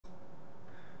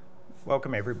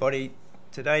Welcome everybody.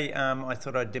 Today I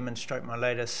thought I'd demonstrate my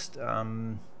latest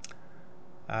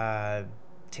tech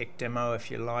demo, if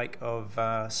you like, of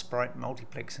Sprite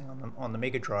Multiplexing on the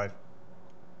Megadrive.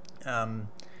 The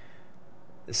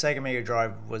Sega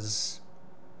Megadrive was,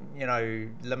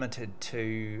 limited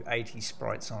to 80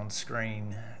 sprites on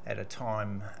screen at a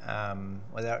time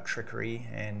without trickery,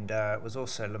 and it was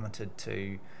also limited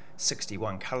to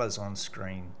 61 colors on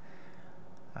screen.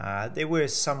 There were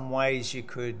some ways you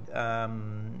could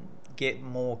get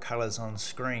more colors on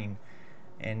screen,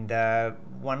 and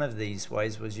one of these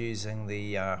ways was using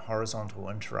the horizontal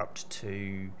interrupt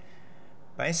to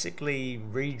basically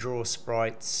redraw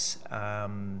sprites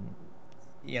ahead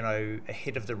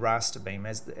of the raster beam.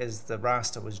 As the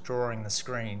raster was drawing the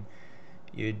screen,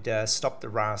 you'd stop the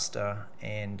raster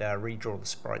and redraw the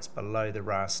sprites below the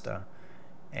raster,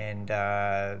 and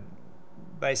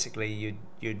basically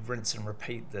you'd rinse and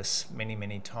repeat this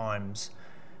many times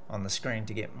on the screen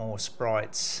to get more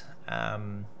sprites.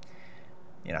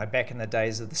 Back in the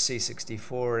days of the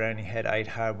C64, it only had 8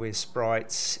 hardware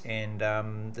sprites,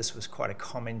 and this was quite a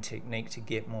common technique to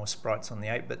get more sprites on the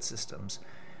 8-bit systems.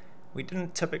 We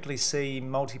didn't typically see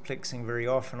multiplexing very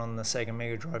often on the Sega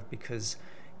Megadrive because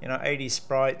 80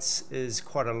 sprites is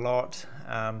quite a lot,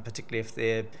 particularly if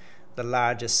they're the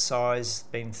largest size,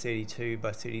 being 32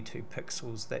 by 32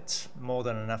 pixels. That's more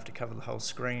than enough to cover the whole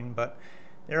screen, but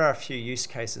there are a few use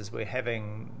cases where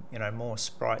having more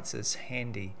sprites is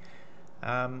handy.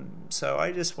 So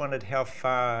I just wondered how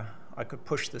far I could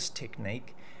push this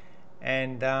technique,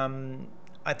 and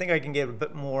I think I can get a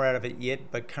bit more out of it yet,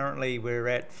 but currently we're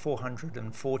at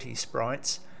 440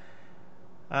 sprites.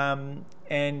 And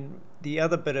the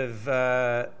other bit of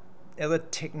other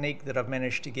technique that I've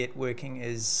managed to get working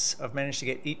is I've managed to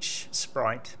get each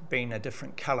sprite being a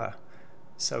different color.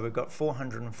 So we've got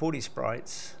 440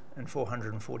 sprites and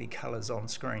 440 colors on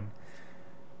screen.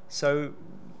 So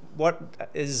what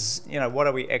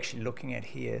are we actually looking at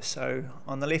here? So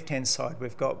on the left hand side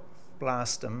we've got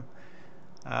Blastem.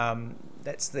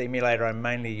 That's the emulator I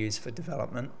mainly use for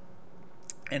development.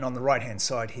 And on the right hand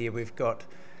side here we've got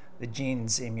the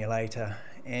Gens emulator.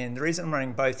 And the reason I'm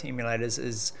running both emulators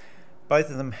is both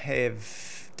of them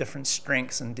have different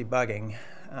strengths in debugging.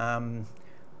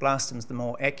 Blastem's the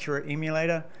more accurate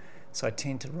emulator, so I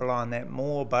tend to rely on that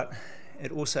more, but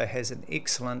it also has an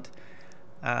excellent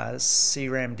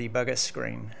CRAM debugger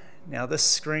screen. Now this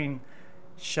screen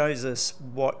shows us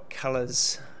what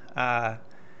colors are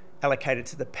allocated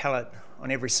to the palette on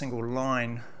every single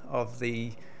line of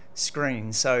the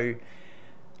screen. So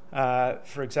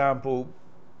for example,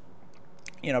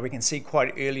 we can see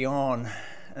quite early on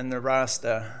in the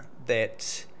raster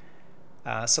that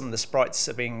some of the sprites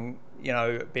are been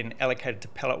allocated to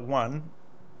palette 1,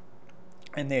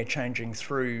 and they're changing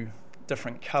through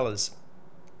different colors.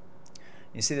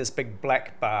 You see this big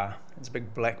black bar. It's a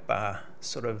big black bar,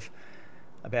 sort of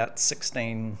about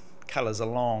 16 colors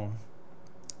along.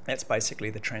 That's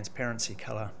basically the transparency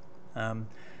color.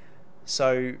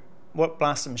 So what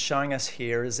Blastem is showing us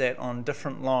here is that on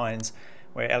different lines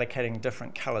we're allocating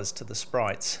different colors to the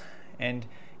sprites, and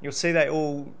you'll see they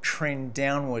all trend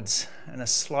downwards in a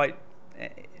slight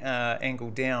angle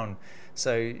down.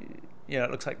 So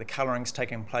it looks like the coloring's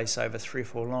taking place over 3 or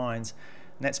 4 lines,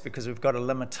 and that's because we've got a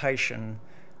limitation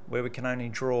where we can only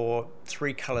draw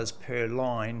 3 colors per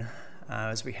line,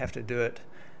 as we have to do it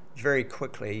very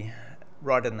quickly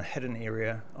right in the hidden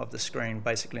area of the screen,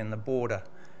 basically in the border,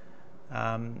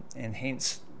 and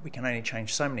hence we can only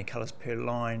change so many colors per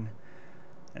line.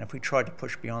 And if we tried to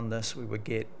push beyond this, we would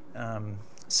get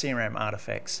CRAM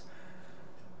artifacts.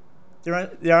 There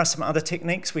are some other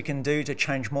techniques we can do to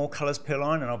change more colors per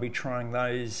line, and I'll be trying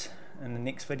those in the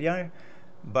next video.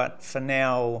 But for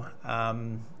now,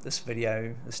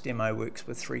 this demo works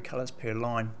with 3 colors per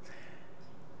line.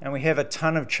 And we have a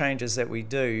ton of changes that we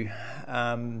do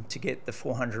to get the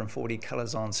 440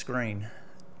 colors on screen.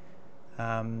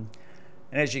 And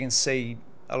as you can see,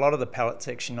 a lot of the palette's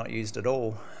actually not used at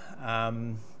all.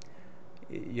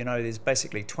 There's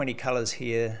basically 20 colors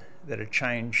here that are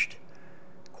changed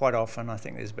quite often. I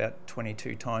think there's about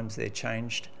 22 times they're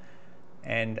changed,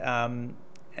 and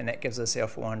that gives us our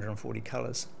 440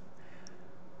 colors.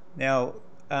 Now,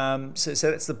 so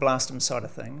that's the Blastem side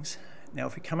of things. Now,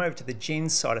 if we come over to the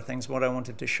Gens side of things, what I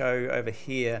wanted to show over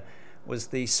here was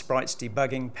the sprites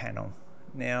debugging panel.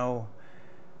 Now,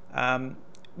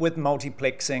 with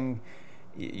multiplexing,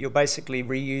 you're basically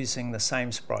reusing the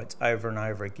same sprites over and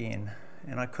over again.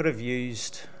 And I could have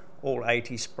used all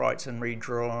 80 sprites and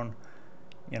redrawn,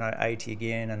 80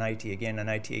 again and 80 again and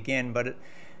 80 again, but it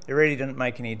really didn't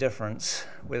make any difference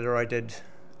whether I did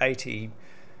 80,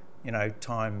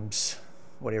 times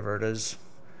whatever it is,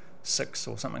 6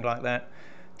 or something like that,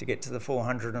 to get to the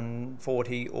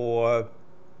 440, or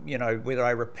whether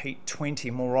I repeat 20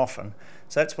 more often.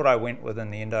 So that's what I went with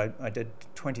in the end. I did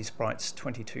 20 sprites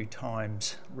 22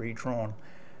 times redrawn,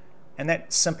 and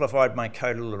that simplified my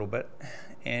code a little bit.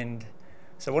 And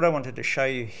so what I wanted to show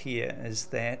you here is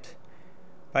that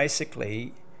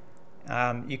basically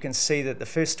you can see that the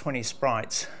first 20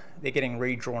 sprites, they're getting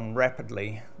redrawn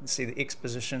rapidly. You see the X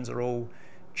positions are all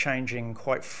changing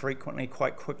quite frequently,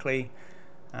 quite quickly.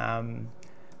 The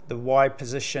Y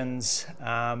positions,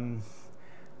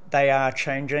 they are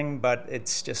changing, but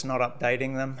it's just not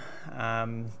updating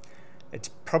them. It's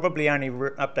probably only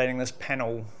updating this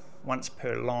panel once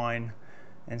per line,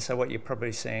 and so what you're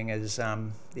probably seeing is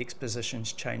the X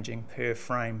positions changing per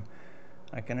frame.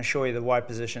 I can assure you the Y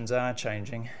positions are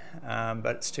changing,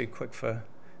 but it's too quick for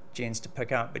gens to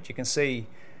pick up. But you can see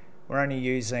we're only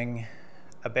using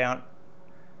about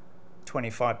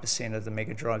 25% of the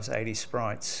Megadrive's 80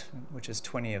 sprites, which is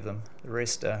 20 of them. The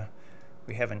rest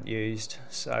we haven't used.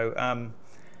 So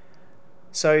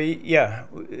yeah,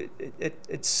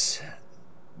 it's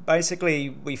basically,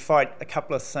 we fight a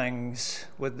couple of things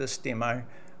with this demo.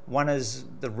 One is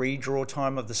the redraw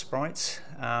time of the sprites.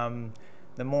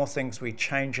 The more things we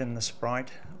change in the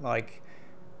sprite, like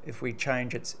if we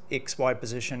change its XY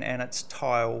position and its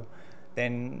tile,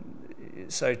 then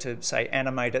so to say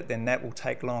animate it, then that will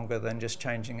take longer than just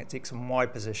changing its X and Y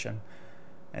position.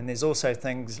 And there's also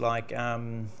things like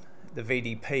the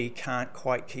VDP can't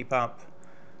quite keep up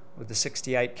with the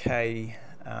 68K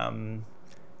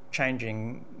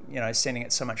changing, sending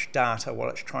it so much data while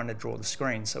it's trying to draw the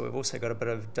screen. So we've also got a bit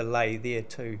of delay there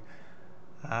too.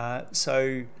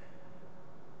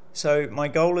 So my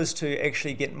goal is to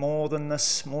actually get more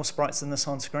sprites than this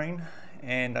on screen,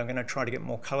 and I'm going to try to get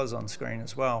more colors on screen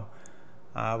as well.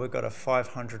 We've got a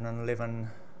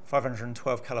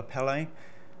 512 color palette,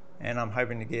 and I'm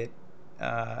hoping to get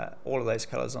all of those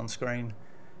colors on screen.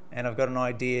 And I've got an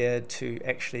idea to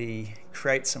actually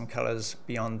create some colors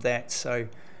beyond that. So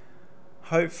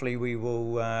hopefully we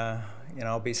will,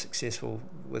 I'll be successful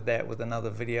with that with another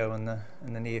video in the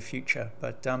near future.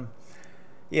 But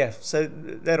yeah, so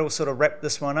that'll sort of wrap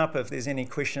this one up. If there's any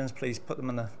questions, please put them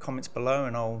in the comments below,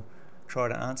 and I'll try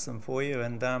to answer them for you.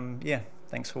 And yeah,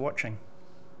 thanks for watching.